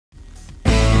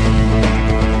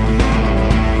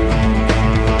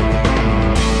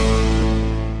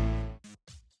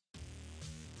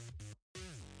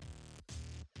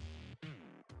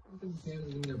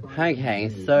Okay,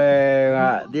 so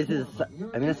I'm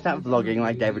gonna start vlogging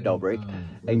like David Dobrik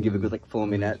and give a good like 4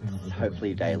 minutes,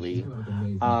 hopefully daily.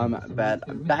 But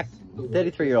I'm back,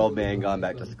 33-year-old man going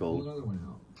back to school.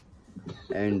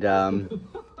 And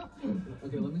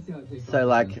so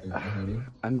like,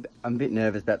 I'm a bit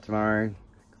nervous about tomorrow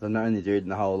because I'm the only dude in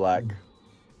the whole like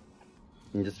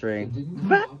industry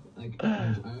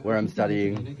where I'm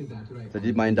studying. So I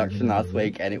did my induction last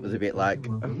week and it was a bit like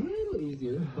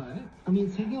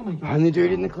only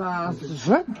dude in the class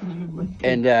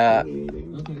and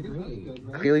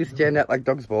clearly stand out like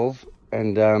dog's balls.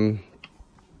 And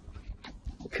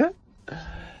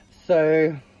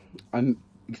so I'm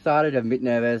excited, I'm a bit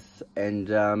nervous, and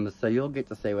so you'll get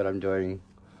to see what I'm doing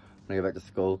when I go back to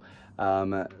school. So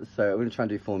I'm going to try and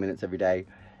do 4 minutes every day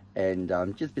and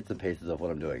just bits and pieces of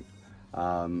what I'm doing.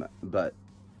 But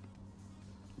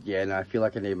yeah, no, I feel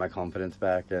like I need my confidence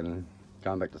back, and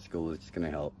going back to school is just going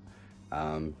to help.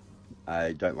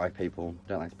 I don't like people,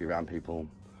 don't like to be around people.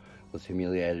 Was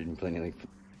humiliated in front of like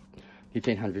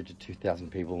 1,500 to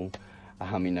 2,000 people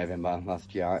in November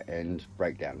last year and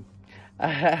breakdown.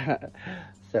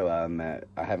 So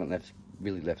I haven't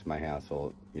really left my house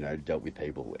or, you know, dealt with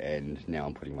people, and now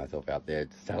I'm putting myself out there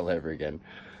to start all over again.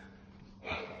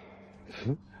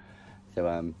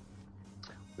 So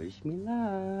wish me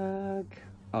luck.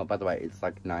 Oh, by the way, it's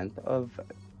like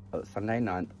Sunday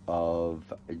 9th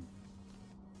of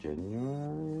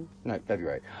January? No,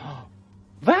 February.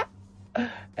 What?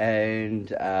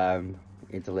 And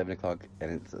it's 11 o'clock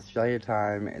and it's Australia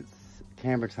time, it's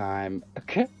Canberra time.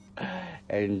 Okay.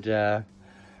 And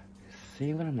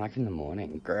see what I'm like in the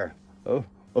morning, girl. Oh,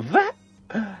 what?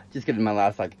 Just getting my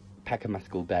last like pack of my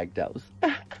school bag dolls.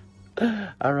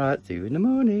 All right, see you in the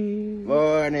morning.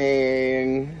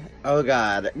 Morning. Oh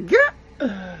God.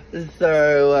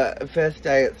 So first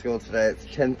day at school today. It's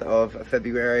 10th of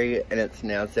February and it's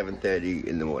now 7:30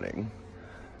 in the morning.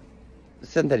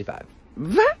 7:35.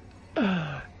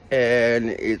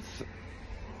 And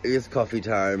it's coffee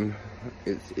time.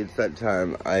 It's that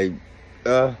time. I'm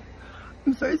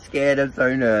so scared, I'm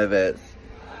so nervous.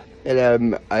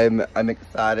 And I'm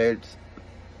excited.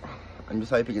 I'm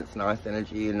just hoping it's nice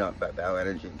energy and not bow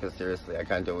energy, because seriously I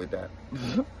can't deal with that.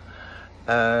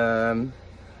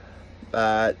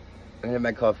 But I have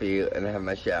my coffee and I have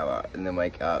my shower and then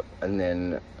wake up and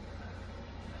then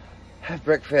have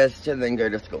breakfast and then go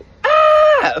to school.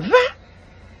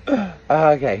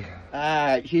 Okay.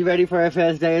 She ready for her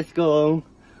first day of school?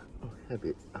 Oh,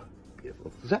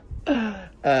 beautiful. So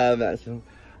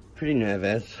pretty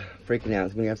nervous, freaking out.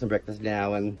 So I'm gonna have some breakfast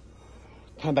now and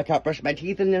come back up, brush my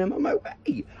teeth, and then I'm on my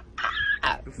way.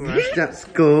 First at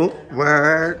school,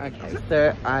 work. Okay,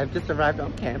 so I've just arrived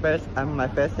on campus. I'm on my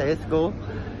first day of school,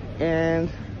 and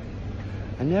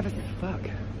I'm nervous as fuck.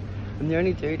 I'm the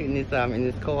only dude in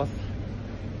this course,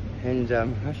 and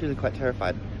I'm actually quite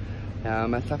terrified.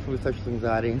 I suffer with social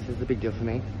anxiety, so it's a big deal for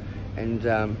me, and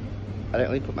I don't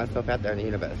really put myself out there in the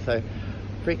universe, so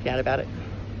freaked out about it.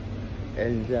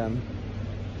 And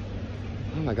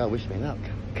oh my god, wish me luck.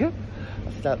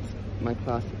 I'll start my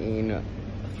class in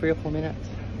 3 or 4 minutes.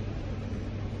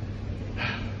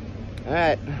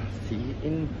 Alright, see you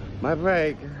in my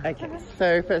break. Okay,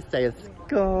 so first day of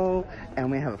school,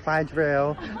 and we have a fire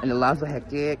drill, and the alarms were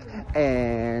hectic,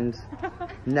 and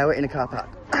now we're in a car park.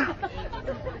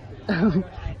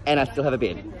 And I still have a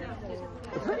bed.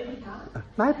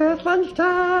 My first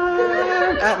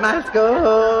lunchtime at my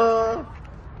school.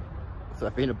 So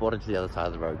I've been aborted to the other side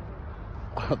of the road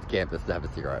of campus to have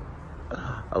a cigarette.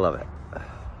 I love it.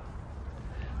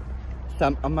 So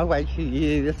I'm on my way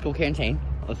to the school canteen,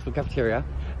 or the school cafeteria,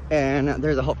 and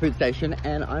there's a hot food station,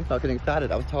 and I'm fucking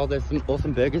excited. I was told there's some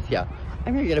awesome burgers here.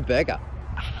 I'm gonna get a burger.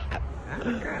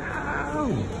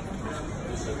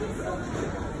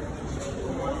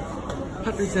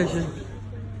 Hot food station.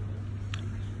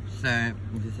 So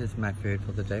this is my food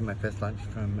for the day, my first lunch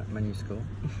from my new school.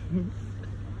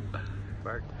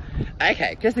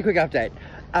 Okay, just a quick update.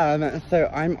 So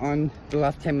I'm on the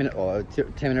last 10-minute or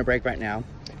 10-minute break right now.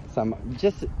 So I'm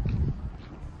just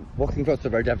walking across the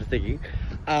road to have a ciggy.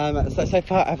 So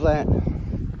far I've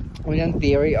we've done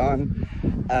theory on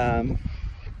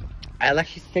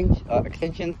eyelash extensions, like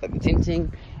the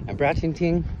tinting and brow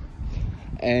tinting.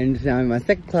 And now I'm in my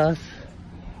second class,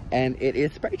 and it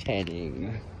is spray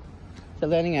tanning. So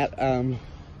learning out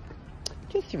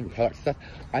just different product stuff.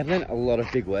 I've learned a lot of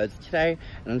big words today,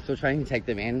 and I'm still trying to take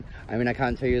them in. I mean, I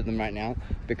can't tell you them right now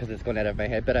because it's gone out of my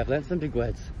head, but I've learned some big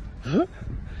words.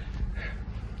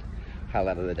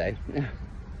 Highlight of the day.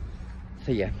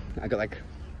 So yeah, I got like,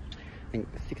 I think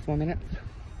 6 more minutes.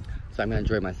 So I'm gonna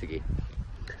enjoy my ciggy.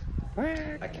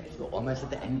 Okay, so we're almost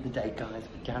at the end of the day, guys.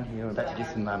 We're down here. We're about to do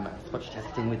some swatch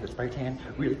testing with the spray tan.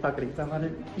 Really fucking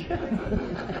excited.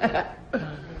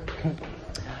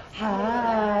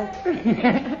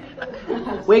 Hi.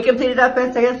 We completed our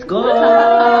first day of school.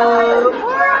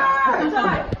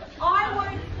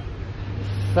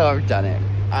 So I've done it.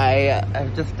 I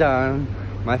have just done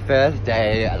my first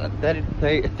day as a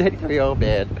 33-year-old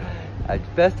man.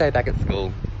 First day back at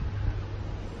school.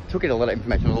 Took in a lot of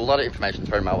information. There was a lot of information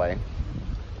thrown my way.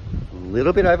 A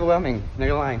little bit overwhelming,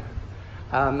 no lying.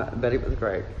 But it was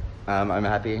great. I'm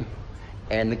happy.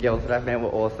 And the girls that I've met were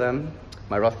awesome.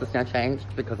 My roster's now changed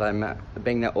because I'm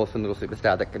being that awesome little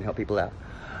superstar that can help people out.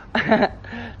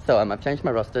 So I've changed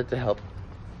my roster to help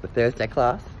the Thursday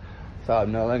class. So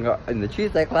I'm no longer in the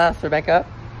Tuesday class, Rebecca.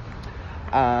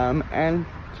 And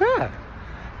yeah.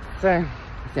 So,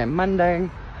 Monday,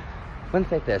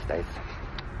 Wednesday, Thursdays.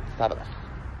 Fabulous.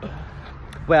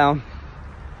 Well,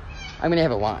 I'm gonna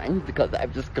have a wine because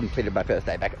I've just completed my first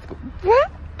day back at school.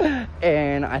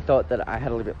 And I thought that I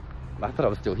had a little bit, I thought I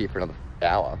was still here for another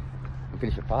hour. I'm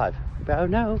finished at 5. But oh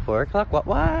no, 4 o'clock, what?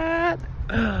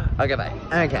 Okay, bye.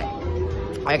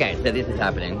 Okay, so this is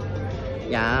happening.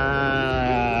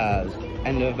 Yes.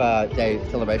 End of day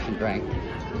celebration drink.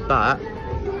 But,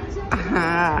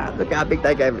 look how big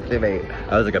they gave it to me.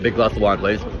 I was like, a big glass of wine,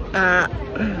 please.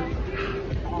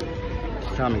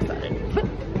 So I'm excited.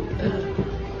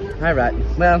 Alright,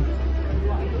 well,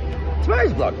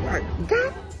 tomorrow's vlog.